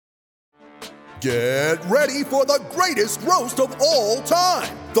Get ready for the greatest roast of all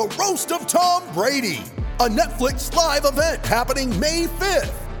time, the Roast of Tom Brady, a Netflix live event happening May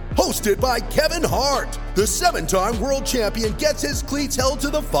 5th. Hosted by Kevin Hart, the 7-time world champion gets his cleats held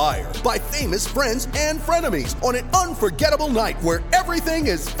to the fire by famous friends and frenemies on an unforgettable night where everything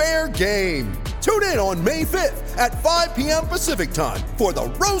is fair game. Tune in on May 5th at 5 p.m. Pacific time for the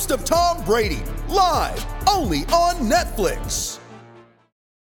Roast of Tom Brady, live only on Netflix.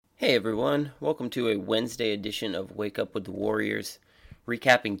 Hey everyone, welcome to a Wednesday edition of Wake Up with the Warriors,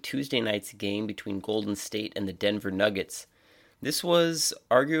 recapping Tuesday night's game between Golden State and the Denver Nuggets. This was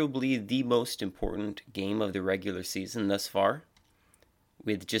arguably the most important game of the regular season thus far.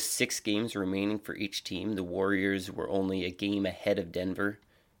 With just 6 games remaining for each team, the Warriors were only a game ahead of Denver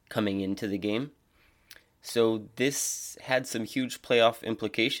coming into the game. So this had some huge playoff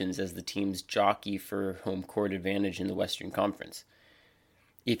implications as the teams jockey for home court advantage in the Western Conference.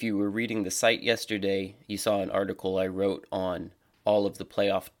 If you were reading the site yesterday, you saw an article I wrote on all of the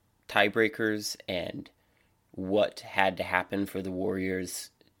playoff tiebreakers and what had to happen for the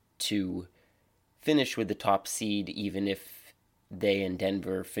Warriors to finish with the top seed, even if they and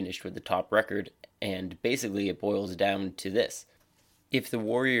Denver finished with the top record. And basically it boils down to this. If the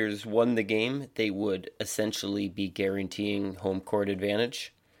Warriors won the game, they would essentially be guaranteeing home court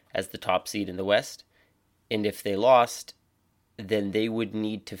advantage as the top seed in the West. And if they lost, then they would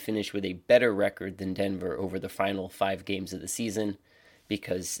need to finish with a better record than Denver over the final 5 games of the season,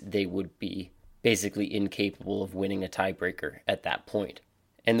 because they would be basically incapable of winning a tiebreaker at that point.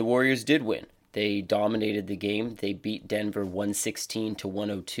 And the Warriors did win. They dominated the game. They beat Denver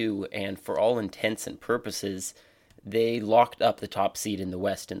 116-102, and for all intents and purposes, they locked up the top seed in the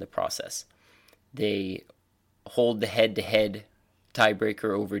West in the process. They hold the head-to-head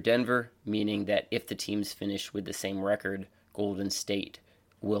tiebreaker over Denver, meaning that if the teams finish with the same record, Golden State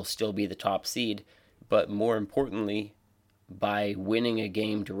will still be the top seed, but more importantly, by winning a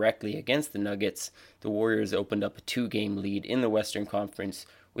game directly against the Nuggets, the Warriors opened up a 2-game lead in the Western Conference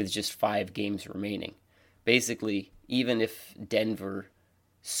with just 5 games remaining. Basically, even if Denver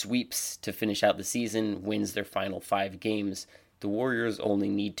sweeps to finish out the season, wins their final 5 games, the Warriors only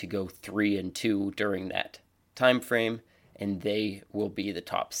need to go 3-2 during that time frame, and they will be the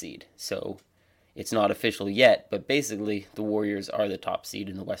top seed. So it's not official yet, but basically the Warriors are the top seed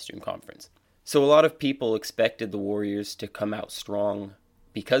in the Western Conference. So a lot of people expected the Warriors to come out strong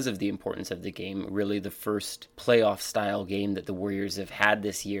because of the importance of the game, really the first playoff-style game that the Warriors have had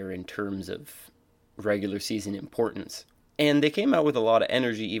this year in terms of regular season importance. And they came out with a lot of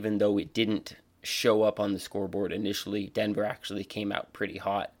energy, even though it didn't show up on the scoreboard initially. Denver actually came out pretty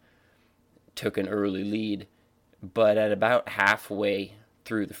hot, took an early lead, but at about halfway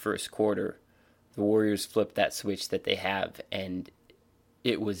through the first quarter, the Warriors flipped that switch that they have, and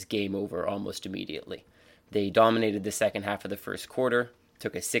it was game over almost immediately. They dominated the second half of the first quarter,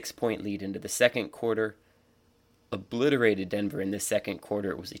 took a 6-point lead into the second quarter, obliterated Denver in the second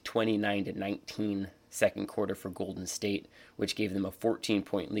quarter. It was a 29-19 second quarter for Golden State, which gave them a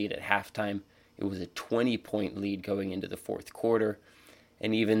 14-point lead at halftime. It was a 20-point lead going into the fourth quarter,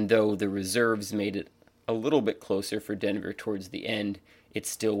 and even though the reserves made it a little bit closer for Denver towards the end, it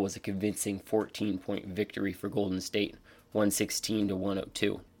still was a convincing 14-point victory for Golden State,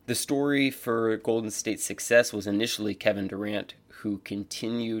 116-102. The story for Golden State's success was initially Kevin Durant, who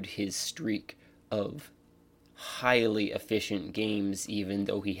continued his streak of highly efficient games, even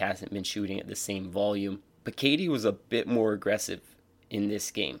though he hasn't been shooting at the same volume. But KD was a bit more aggressive in this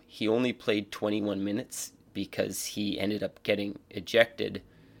game. He only played 21 minutes because he ended up getting ejected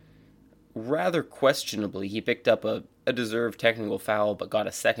rather questionably. He picked up a deserved technical foul, but got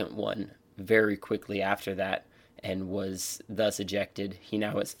a second one very quickly after that and was thus ejected. He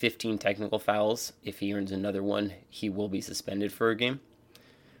now has 15 technical fouls. If he earns another one, he will be suspended for a game.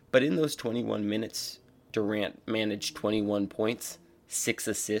 But in those 21 minutes, Durant managed 21 points, 6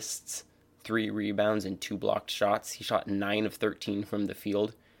 assists, 3 rebounds, and 2 blocked shots. He shot 9 of 13 from the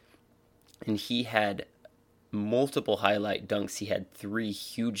field, and he had multiple highlight dunks. He had 3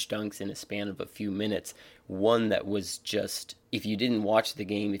 huge dunks in a span of a few minutes. One that was just, if you didn't watch the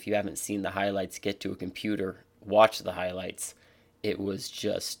game, if you haven't seen the highlights, get to a computer, watch the highlights. It was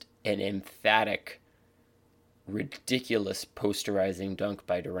just an emphatic, ridiculous posterizing dunk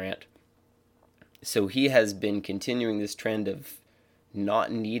by Durant. So he has been continuing this trend of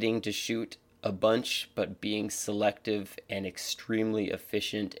not needing to shoot a bunch, but being selective and extremely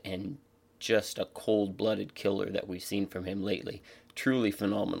efficient, and just a cold-blooded killer that we've seen from him lately. Truly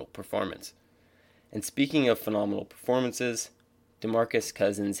phenomenal performance. And speaking of phenomenal performances, DeMarcus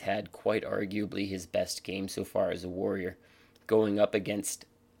Cousins had quite arguably his best game so far as a Warrior, going up against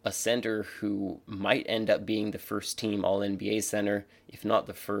a center who might end up being the first team All-NBA center, if not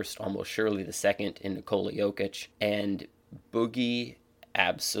the first, almost surely the second, in Nikola Jokic. And Boogie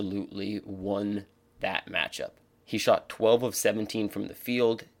absolutely won that matchup. He shot 12 of 17 from the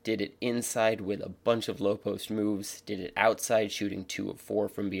field, did it inside with a bunch of low post moves, did it outside shooting 2 of 4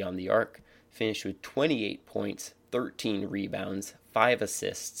 from beyond the arc, finished with 28 points, 13 rebounds, 5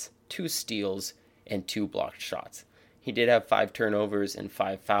 assists, 2 steals, and 2 blocked shots. He did have 5 turnovers and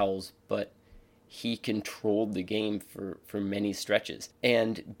 5 fouls, but he controlled the game for many stretches.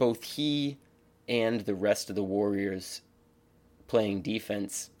 And both he and the rest of the Warriors playing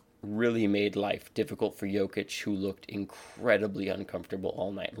defense really made life difficult for Jokic, who looked incredibly uncomfortable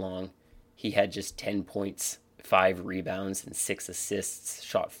all night long. He had just 10 points, 5 rebounds, and 6 assists,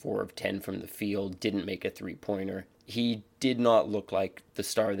 shot 4 of 10 from the field, didn't make a three-pointer. He did not look like the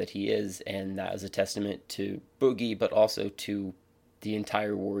star that he is, and that is a testament to Boogie, but also to the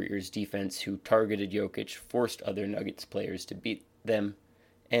entire Warriors defense, who targeted Jokic, forced other Nuggets players to beat them,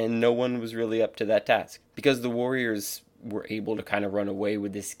 and no one was really up to that task. Because the Warriors were able to kind of run away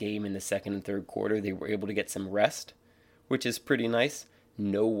with this game in the second and third quarter, they were able to get some rest, which is pretty nice.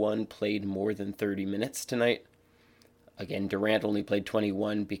 No one played more than 30 minutes tonight. Again, Durant only played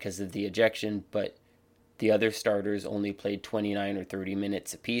 21 because of the ejection, but the other starters only played 29 or 30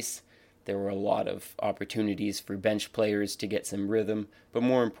 minutes apiece. There were a lot of opportunities for bench players to get some rhythm, but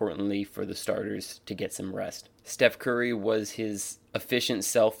more importantly for the starters to get some rest. Steph Curry was his efficient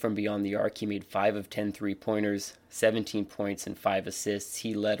self from beyond the arc. He made 5 of 10 three-pointers, 17 points and 5 assists.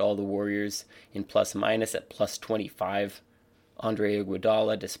 He led all the Warriors in plus-minus at plus 25. Andre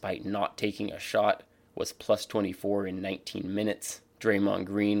Iguodala, despite not taking a shot, was plus 24 in 19 minutes. Draymond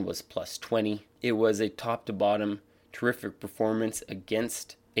Green was plus 20. It was a top-to-bottom terrific performance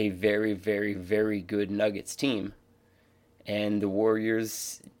against a very, very, very good Nuggets team. And the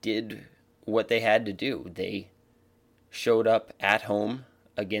Warriors did what they had to do. They showed up at home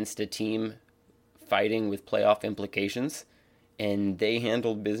against a team fighting with playoff implications, and they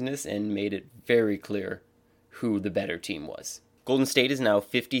handled business and made it very clear who the better team was. Golden State is now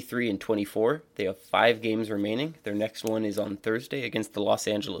 53-24. They have 5 games remaining. Their next one is on Thursday against the Los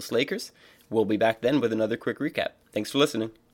Angeles Lakers. We'll be back then with another quick recap. Thanks for listening.